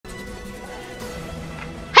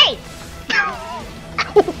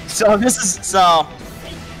So this is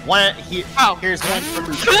one. Here's one for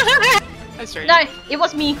me. That's right. No, it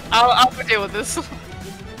was me. I'll deal with this.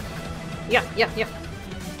 Yeah. Yeah.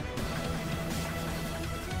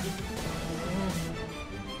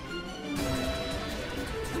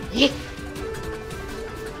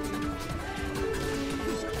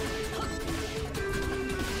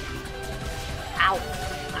 Ow.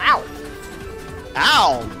 Ow.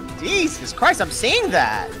 Ow! Jesus Christ, I'm seeing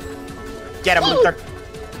that! Get him, Luther!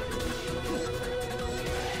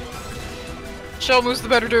 Show moves the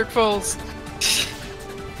better Dirk Falls.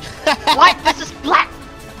 White versus black.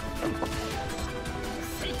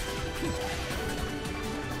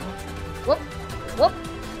 Whoop. Whoop.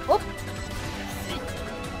 Whoop.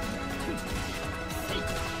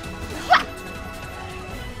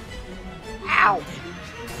 Ow.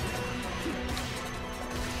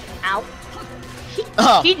 Ow.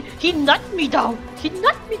 He knocked me down. He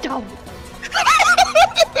knocked me down.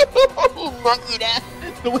 Monkey that.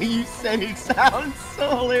 The way you said it sounds so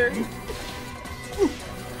hilarious.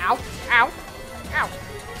 Ow. Ow. Ow.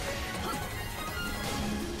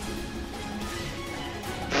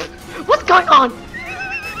 What's going on?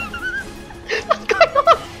 What's going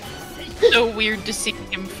on? So weird to see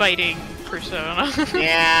him fighting Persona.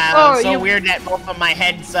 Yeah, Oh, it's so weird that both of my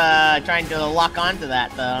heads trying to lock onto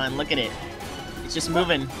that though, and look at it. It's just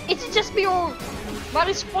moving. Is it just me or my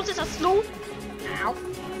responses are slow? Ow.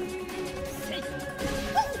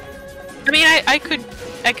 I mean, I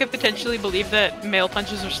could potentially believe that male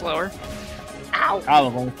punches are slower. Ow.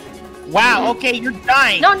 Probably. Wow, okay, you're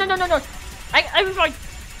dying! No. I was like...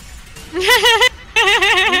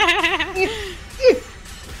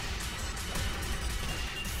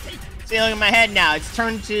 See, look at my head now. It's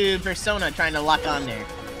turned to Persona trying to lock on there.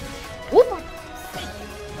 Whoop.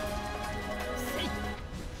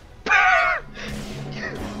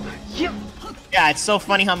 Yeah, it's so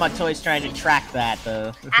funny how my toy's trying to track that,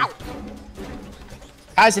 though. Ow.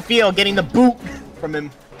 How does it feel getting the boot from him?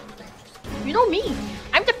 You know me.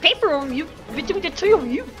 I'm the paper of you between the two of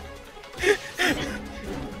you.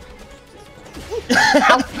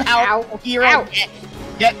 Ow. Ow. Hero, Ow.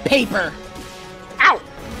 get paper. Ow.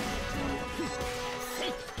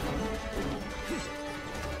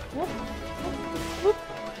 Whoop. Whoop.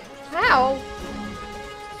 Ow.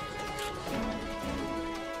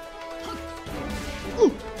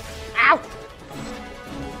 Ow.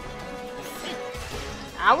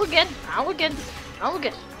 Ow again. Ow again. Ow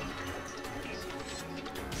again.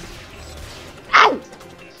 Ow!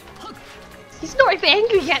 He's not even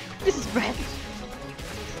angry yet. This is bad.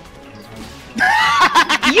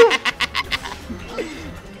 You.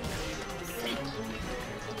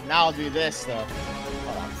 Now I'll do this though.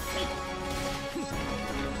 Hold on.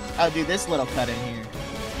 I'll do this little cut in here.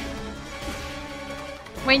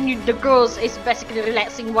 When the girls is basically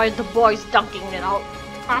relaxing while the boys dunking it out.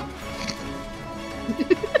 Huh?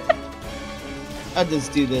 I'll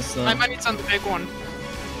just do this though. My money's on the big one.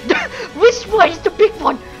 Which one is the big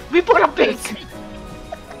one? We put a big.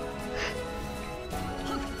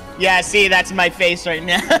 Yeah, see, that's my face right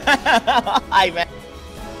now. Hi, man.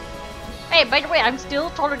 Hey, by the way, I'm still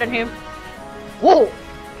taller than him. Whoa!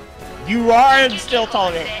 You are still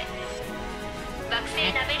taller than him.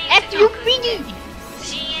 F you, Beanie!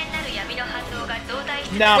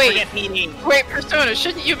 No, Wait. forget PD. Wait, Persona,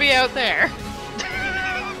 shouldn't you be out there?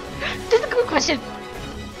 That's a good question.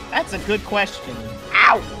 That's a good question.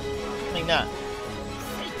 Ow! Like not.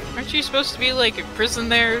 Aren't you supposed to be like in prison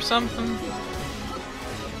there or something?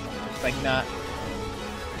 Like not.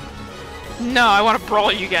 No, I want to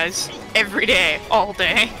brawl you guys every day, all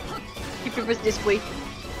day. If it was this way.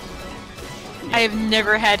 I have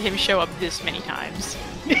never had him show up this many times.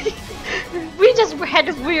 We just had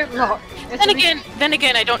a weird lot. Then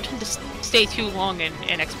again, I don't tend to stay too long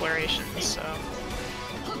in exploration, so.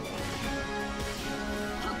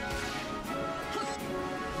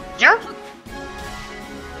 Sure.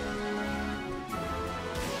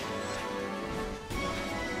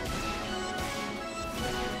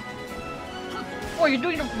 Oh, you're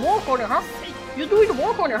doing the war corner, huh? You're doing the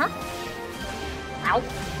war corner, huh? Ow.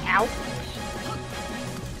 Ow.